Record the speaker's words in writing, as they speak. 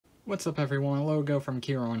What's up everyone, Logo from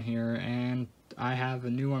Kieran here, and I have a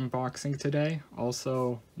new unboxing today.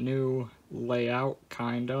 Also, new layout,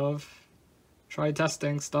 kind of. Tried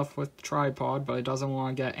testing stuff with the tripod, but it doesn't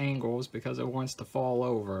want to get angles because it wants to fall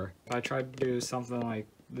over. If I tried to do something like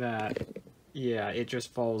that, yeah, it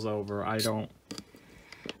just falls over. I don't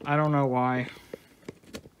know why.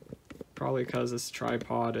 Probably because this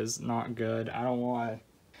tripod is not good. I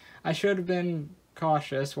should have been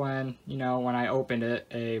cautious when I opened it,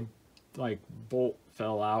 a bolt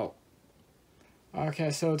fell out. Okay,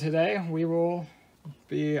 so today we will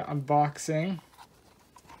be unboxing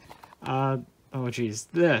oh geez,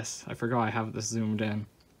 this, I forgot I have this zoomed in.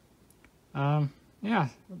 Yeah,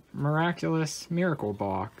 Miraculous Miracle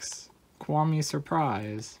Box Kwami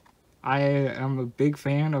Surprise. I am a big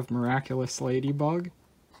fan of Miraculous Ladybug.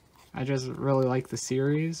 I just really like the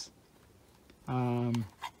series. Yeah,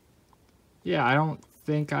 I don't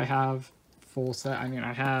think I have full set. I mean,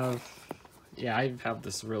 I have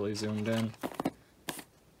this really zoomed in.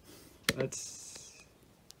 Can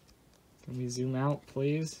we zoom out,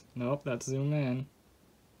 please? Nope, that's zoom in.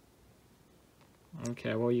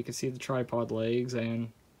 Okay, well, you can see the tripod legs and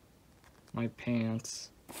my pants.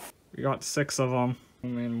 We got 6 of them.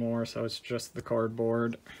 Zoom in more, so it's just the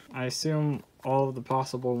cardboard. I assume all of the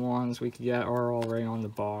possible ones we could get are already on the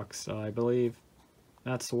box, so I believe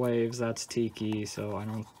that's Waves, that's Tiki, so I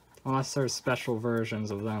don't, unless there's special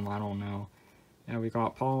versions of them, I don't know. Yeah, we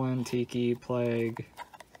got Pollen, Tiki, Plague,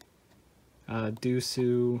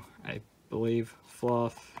 Dusu, I believe,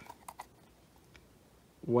 Fluff,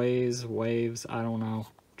 Waves, I don't know,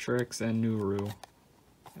 Tricks, and Nuru.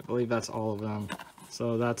 I believe that's all of them.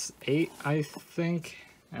 So that's 8, I think,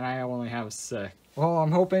 and I only have 6. Well,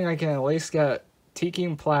 I'm hoping I can at least get Tiki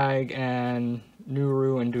and Plague and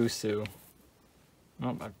Nuru and Dusu.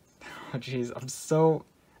 Oh jeez,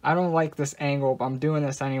 I don't like this angle, but I'm doing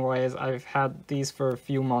this anyways. I've had these for a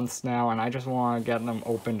few months now, and I just want to get them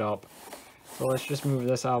opened up. So let's just move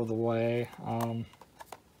this out of the way.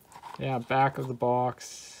 Yeah, back of the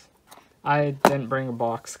box. I didn't bring a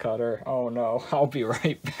box cutter. Oh no, I'll be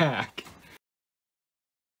right back.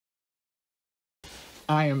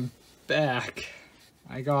 I am back.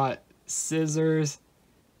 I got scissors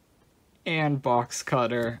and box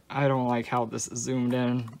cutter. I don't like how this is zoomed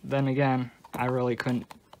in. Then again, I really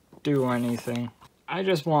couldn't do anything. I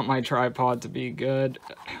just want my tripod to be good.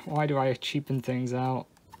 Why do I cheapen things out?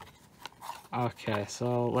 Okay,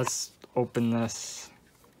 so let's open this.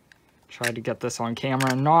 Try to get this on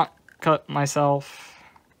camera and not cut myself.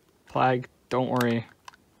 Plague, don't worry.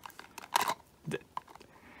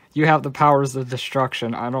 You have the powers of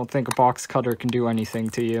destruction. I don't think a box cutter can do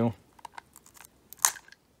anything to you.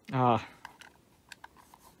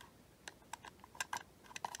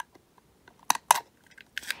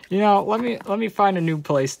 You know, let me find a new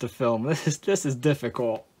place to film. This is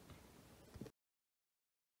difficult.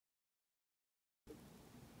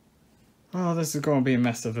 Oh, this is going to be a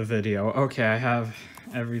mess of a video. Okay, I have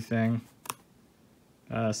everything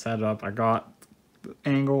set up. I got the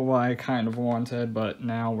angle I kind of wanted, but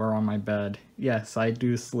now we're on my bed. Yes, I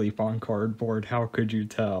do sleep on cardboard. How could you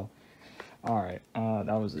tell? Alright,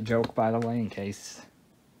 that was a joke, by the way, in case,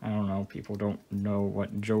 I don't know, people don't know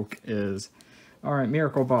what joke is. Alright,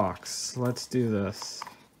 Miracle Box. Let's do this.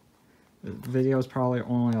 The video is probably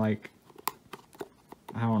only like,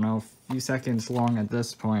 I don't know, a few seconds long at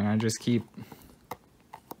this point. I just keep,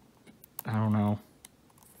 I don't know.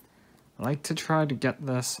 I like to try to get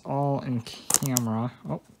this all in camera.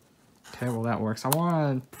 Oh, okay, well that works. I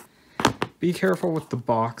want to be careful with the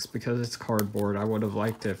box because it's cardboard. I would have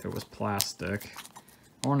liked it if it was plastic.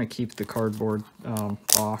 I want to keep the cardboard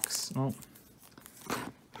box. Oh.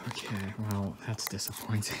 Okay, well, that's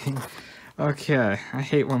disappointing. Okay, I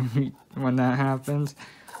hate when that happens.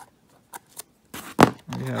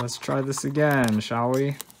 Okay, let's try this again, shall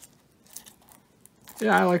we?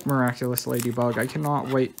 Yeah, I like Miraculous Ladybug. I cannot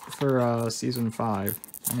wait for season 5.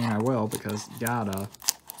 I mean, I will because gotta.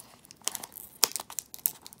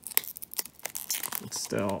 But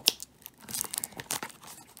still.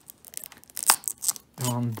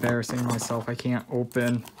 Oh, I'm embarrassing myself. I can't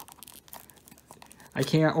open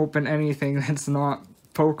anything that's not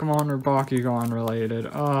Pokemon or Bakugan related.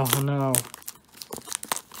 Oh no.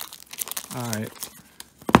 Alright.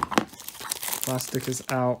 Plastic is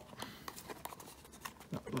out.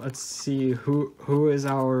 Let's see who is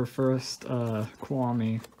our first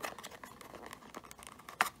Kwami.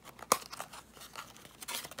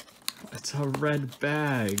 It's a red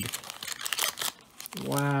bag.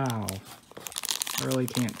 Wow. I really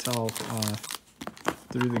can't tell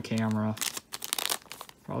through the camera.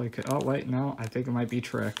 Probably could. Oh wait, no, I think it might be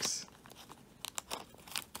Tricks.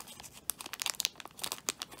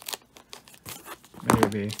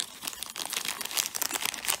 maybe.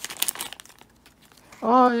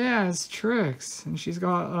 Oh yeah, it's Trix, and she's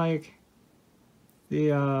got like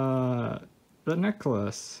the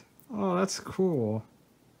necklace. Oh, that's cool.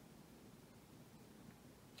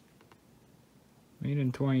 Made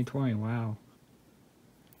in 2020. Wow.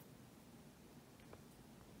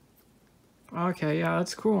 Okay, yeah,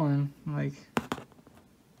 that's cool, and like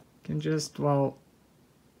can just okay,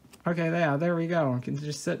 yeah, there we go. I can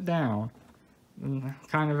just sit down. I'm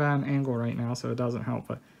kind of at an angle right now, so it doesn't help,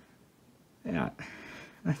 but yeah,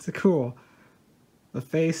 that's cool. The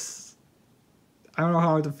face, I don't know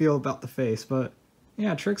how to feel about the face, but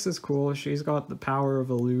yeah, Trix is cool. She's got the power of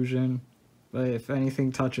illusion, but if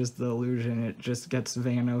anything touches the illusion, it just gets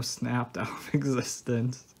Vano snapped out of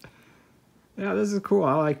existence. Yeah, this is cool.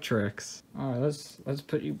 I like Trix. All right, let's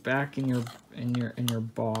put you back in your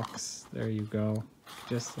box. There you go.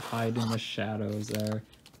 Just hide in the shadows there.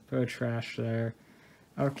 Put a trash there.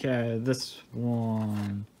 Okay, this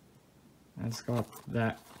one. It's got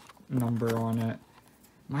that number on it.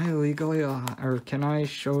 Am I legally or can I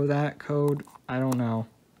show that code? I don't know.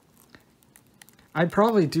 I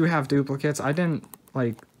probably do have duplicates. I didn't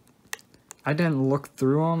look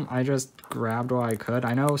through them. I just grabbed what I could.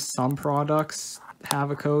 I know some products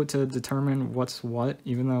have a code to determine what's what,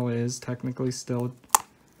 even though it is technically still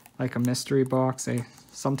like a mystery box. They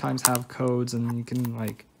sometimes have codes and you can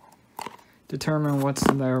like determine what's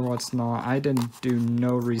in there, what's not. I didn't do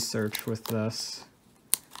no research with this.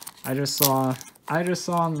 I just saw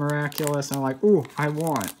Miraculous and I'm like, ooh, I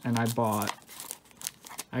want, and I bought.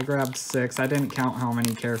 I grabbed 6. I didn't count how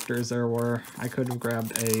many characters there were. I could have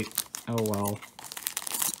grabbed 8. Oh well.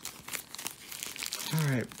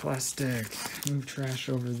 Alright, plastic. Move trash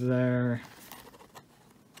over there.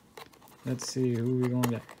 Let's see, who are we going to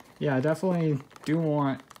get? Yeah, I definitely do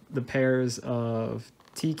want the pairs of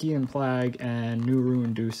Tiki and Plague and Nuru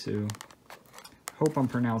and Dusu. Hope I'm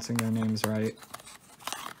pronouncing their names right.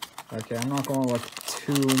 Okay, I'm not going to look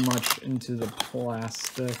too much into the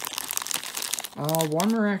plastic. One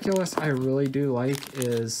Miraculous I really do like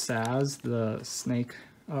is Saz, the snake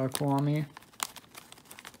Kwami.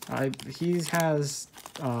 He has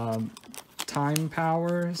time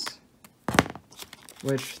powers,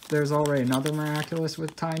 which there's already another Miraculous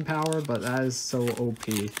with time power, but that is so OP.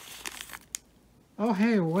 Oh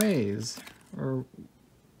hey, Waves. Or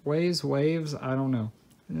Waves, I don't know.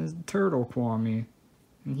 It's Turtle Kwami.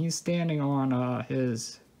 And he's standing on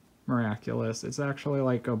his Miraculous. It's actually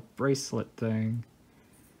like a bracelet thing.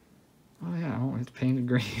 Oh yeah, oh, it's painted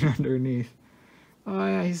green underneath. Oh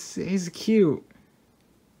yeah, he's cute.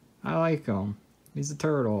 I like him. He's a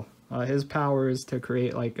turtle. His power is to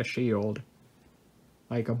create like a shield.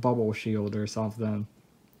 Like a bubble shield or something.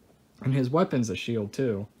 And his weapon's a shield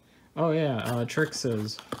too. Oh yeah,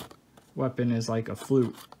 Trix's weapon is like a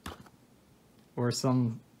flute. Or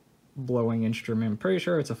some blowing instrument. Pretty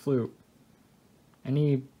sure it's a flute.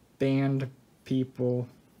 Any band people,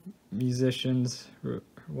 musicians,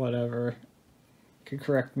 whatever, could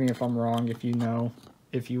correct me if I'm wrong if you know.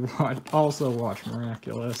 If you also watch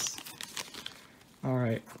Miraculous.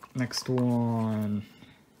 Alright, next one.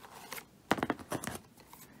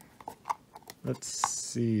 Let's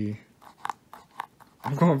see.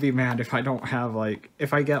 I'm gonna be mad if I don't have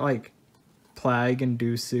if I get Plague and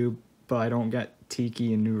Dusu, but I don't get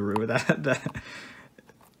Tiki and Nuru.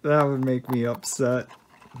 That would make me upset.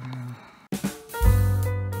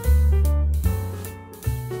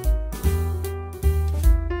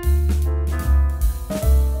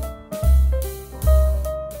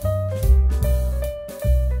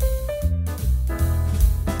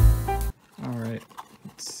 Alright,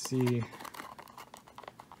 let's see.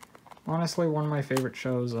 Honestly, one of my favorite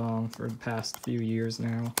shows for the past few years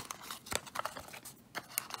now.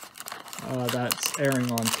 That's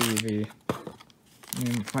airing on TV. I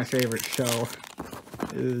mean, my favorite show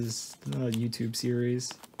is the YouTube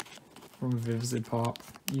series from Vivid Pop.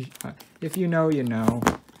 If you know, you know.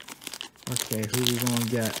 Okay, who are we gonna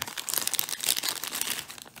get?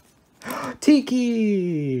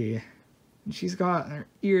 Tiki! She's got her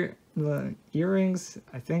the earrings,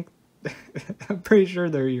 I think. I'm pretty sure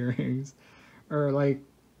they're earrings. Or I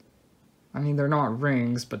mean, they're not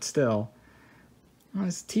rings, but still. Oh,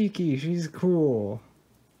 it's Tiki, she's cool.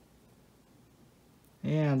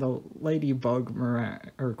 Yeah, the Ladybug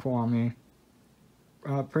or Kwami.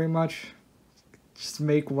 Pretty much just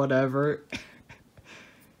make whatever.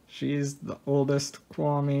 She's the oldest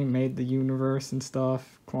Kwami, made the universe and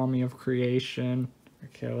stuff. Kwami of creation.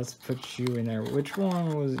 Okay, let's put you in there. Which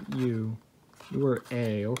one was you? You were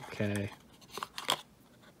A, okay.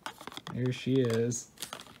 Here she is.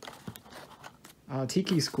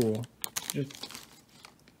 Tiki's cool.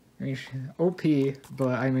 I mean, OP,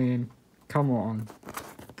 but I mean, come on.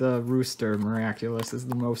 The Rooster Miraculous is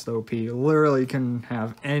the most OP. Literally can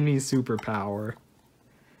have any superpower.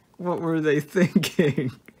 What were they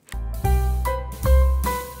thinking?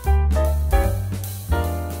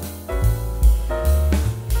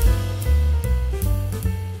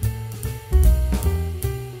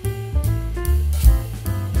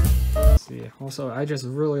 Also, I just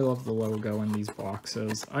really love the logo in these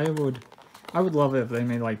boxes. I would love it if they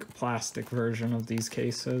made like a plastic version of these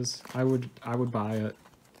cases. I would buy it.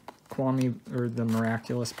 Kwami, or the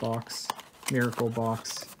Miraculous box, Miracle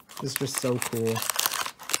box, is just so cool.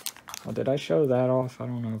 Oh, did I show that off? I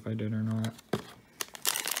don't know if I did or not.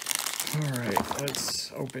 Alright,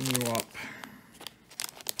 let's open you up.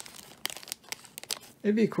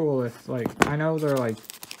 It'd be cool if, like, I know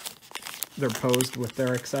they're posed with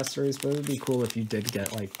their accessories, but it'd be cool if you did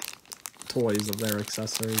get, like, toys of their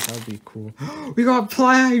accessories. That'd be cool. We got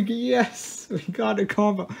Plague! Yes! We got a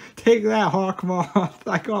combo. Take that, Hawkmoth!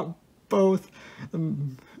 I got both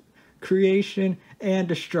Creation and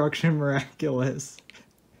Destruction Miraculous.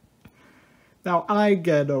 Now I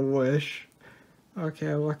get a wish.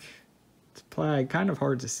 Okay, look. It's Plague. Kind of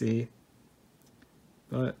hard to see.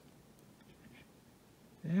 But,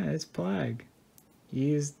 yeah, it's Plague.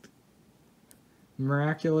 He's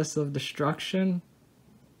Miraculous of Destruction.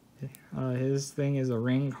 His thing is a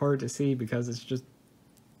ring, hard to see because it's just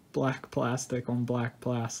black plastic on black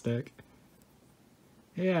plastic.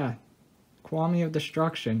 Yeah, Kwami of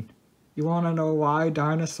Destruction. You want to know why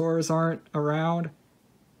dinosaurs aren't around?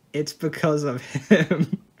 It's because of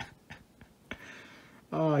him.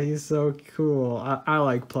 Oh, he's so cool. I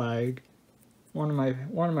like Plague. One of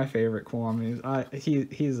my favorite Kwamis.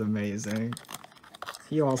 He's amazing.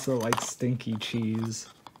 He also likes stinky cheese.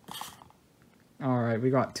 Alright, we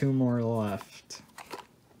got 2 more left.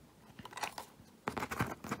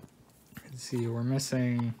 Let's see, we're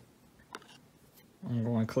missing... I'm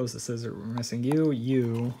going to close the scissor. We're missing you,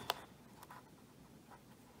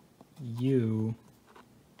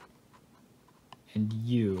 and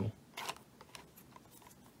you.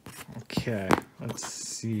 Okay, let's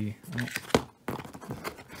see.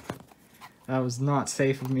 That was not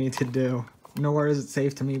safe of me to do. Nor is it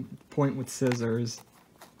safe to me point with scissors.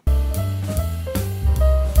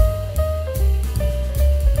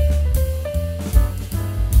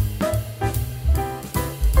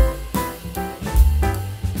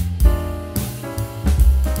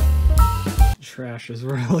 Trash is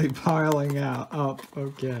really piling up.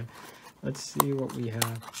 Okay, let's see what we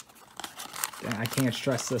have. I can't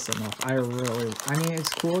stress this enough. I mean, it's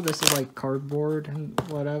cool. This is like cardboard and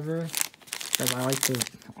whatever. Because I like to,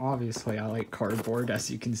 obviously I like cardboard,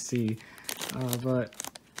 as you can see. But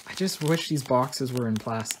I just wish these boxes were in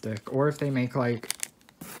plastic. Or if they make like,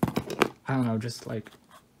 I don't know, just like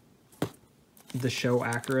the show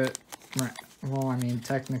accurate. Well, I mean,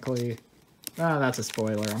 technically, that's a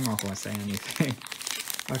spoiler. I'm not going to say anything.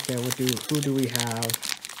 Okay, who do we have?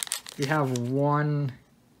 We have one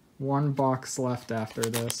box left after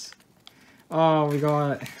this. Oh, we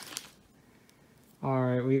got...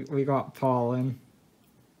 Alright, we got Pollen.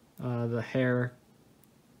 The hair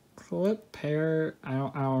clip hair. I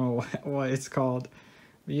don't know what it's called.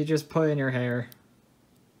 But you just put in your hair.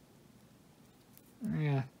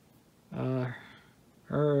 Yeah.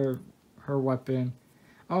 Her weapon.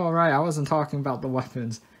 Oh right, I wasn't talking about the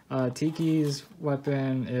weapons. Tiki's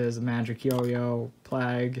weapon is a magic yo-yo.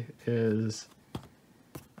 Plague is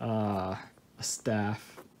a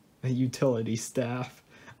staff, a utility staff.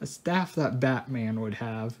 A staff that Batman would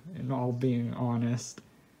have, in all being honest.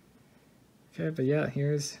 Okay, but yeah,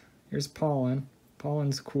 here's Pollen.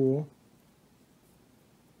 Pollen's cool.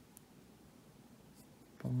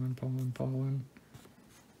 Pollen.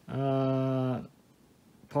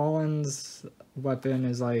 Pollen's weapon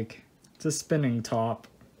is like, it's a spinning top.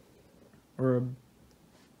 Or I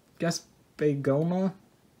guess Bagoma?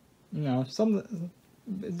 No, something,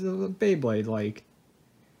 Beyblade like.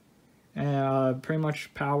 And pretty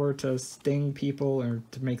much power to sting people or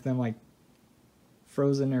to make them like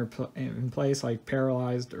frozen or in place, like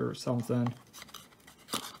paralyzed or something.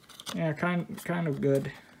 Yeah, kind of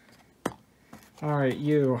good. Alright,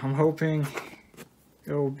 you. I'm hoping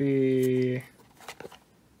it'll be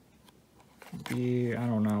I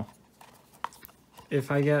don't know.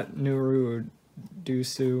 If I get Nuru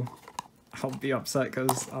Dusu, I'll be upset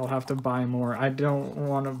because I'll have to buy more. I don't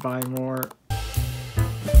want to buy more.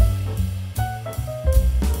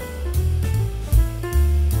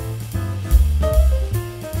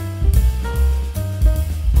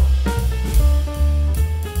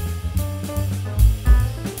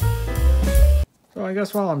 I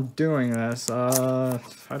guess while I'm doing this, I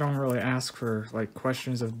don't really ask for, like,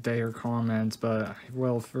 questions of the day or comments, but I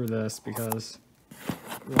will for this, because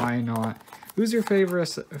why not? Who's your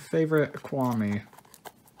favorite Kwami?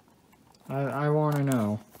 I want to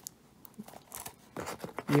know.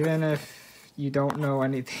 Even if you don't know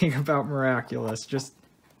anything about Miraculous, just,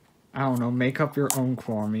 I don't know, make up your own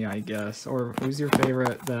Kwami, I guess. Or who's your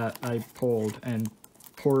favorite that I pulled and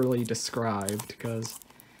poorly described, because...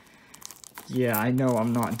 yeah, I know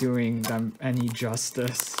I'm not doing them any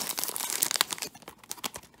justice.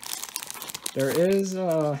 There is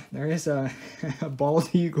a bald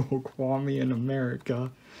eagle Kwami in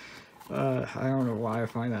America. I don't know why I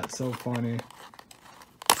find that so funny.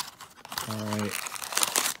 Alright.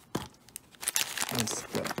 Let's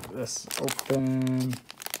get this open.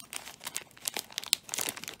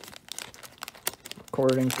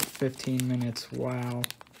 Recording for 15 minutes, wow.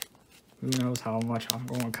 Who knows how much I'm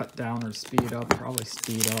going to cut down or speed up. Probably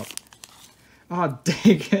speed up. Oh,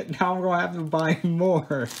 dang it. Now I'm going to have to buy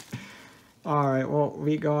more. Alright, well,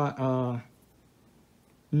 we got,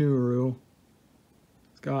 Noir.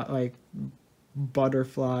 He's got, like,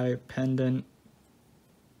 butterfly pendant.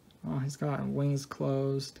 Oh, he's got wings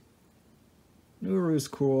closed. Noir's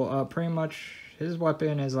cool. Pretty much, his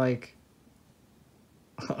weapon is, like,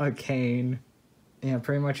 a cane. Yeah,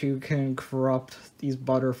 pretty much you can corrupt these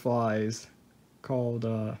butterflies called,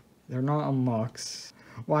 they're not amucks.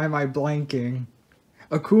 Why am I blanking?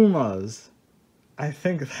 Akumas. I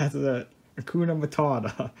think that's it. Akuna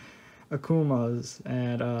Matata. Akumas.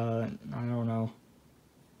 And, I don't know.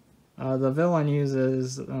 The villain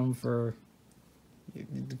uses them for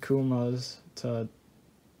the Kumas to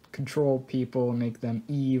control people and make them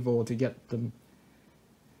evil to get the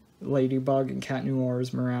Ladybug and Cat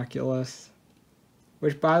Noir's Miraculous.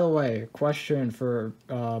 Which, by the way, question for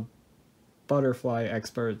butterfly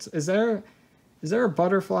experts: is there a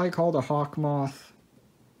butterfly called a hawk moth?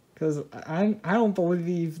 Because I don't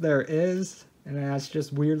believe there is, and that's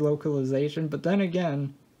just weird localization. But then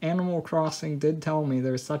again, Animal Crossing did tell me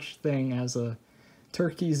there's such thing as a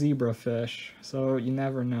turkey zebrafish, so you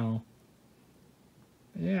never know.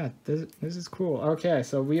 Yeah, this is cool. Okay,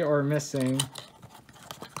 so we are missing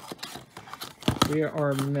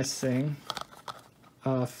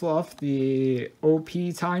Fluff, the OP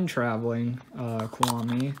time traveling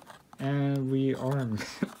Kwami, and we are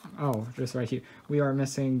oh, just right here. We are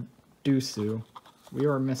missing Dusu. We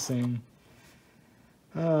are missing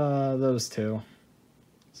those two.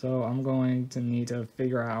 So I'm going to need to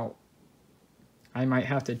figure out. I might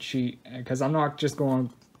have to cheat because I'm not just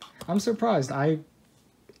going. I'm surprised. I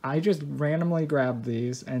just randomly grabbed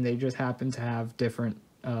these and they just happen to have different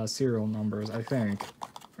serial numbers. I think,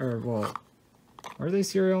 or well. Are they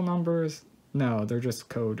serial numbers? No, they're just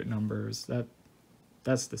code numbers.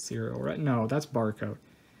 That's the serial, right? No, that's barcode.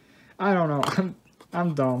 I don't know.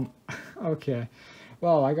 I'm dumb. Okay.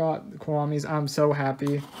 Well, I got Kwamis. I'm so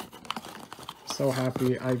happy. So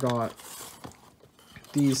happy I got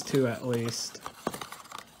these two at least.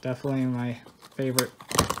 Definitely my favorite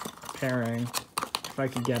pairing. If I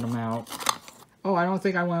could get them out. Oh, I don't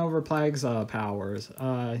think I went over Plague's powers.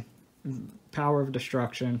 Power of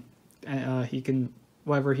destruction. He can,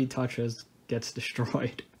 whatever he touches gets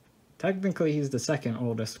destroyed. Technically, he's the second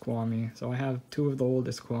oldest Kwami, so I have two of the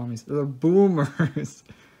oldest Kwamis. They're boomers!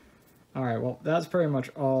 Alright, well, that's pretty much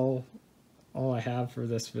all I have for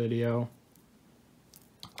this video.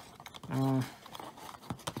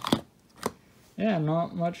 Yeah,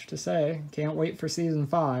 not much to say. Can't wait for Season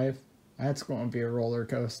 5. That's going to be a roller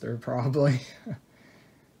coaster, probably.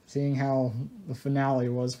 Seeing how the finale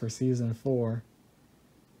was for Season 4.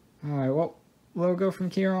 Alright, well, we'll go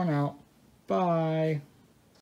from here on out. Bye!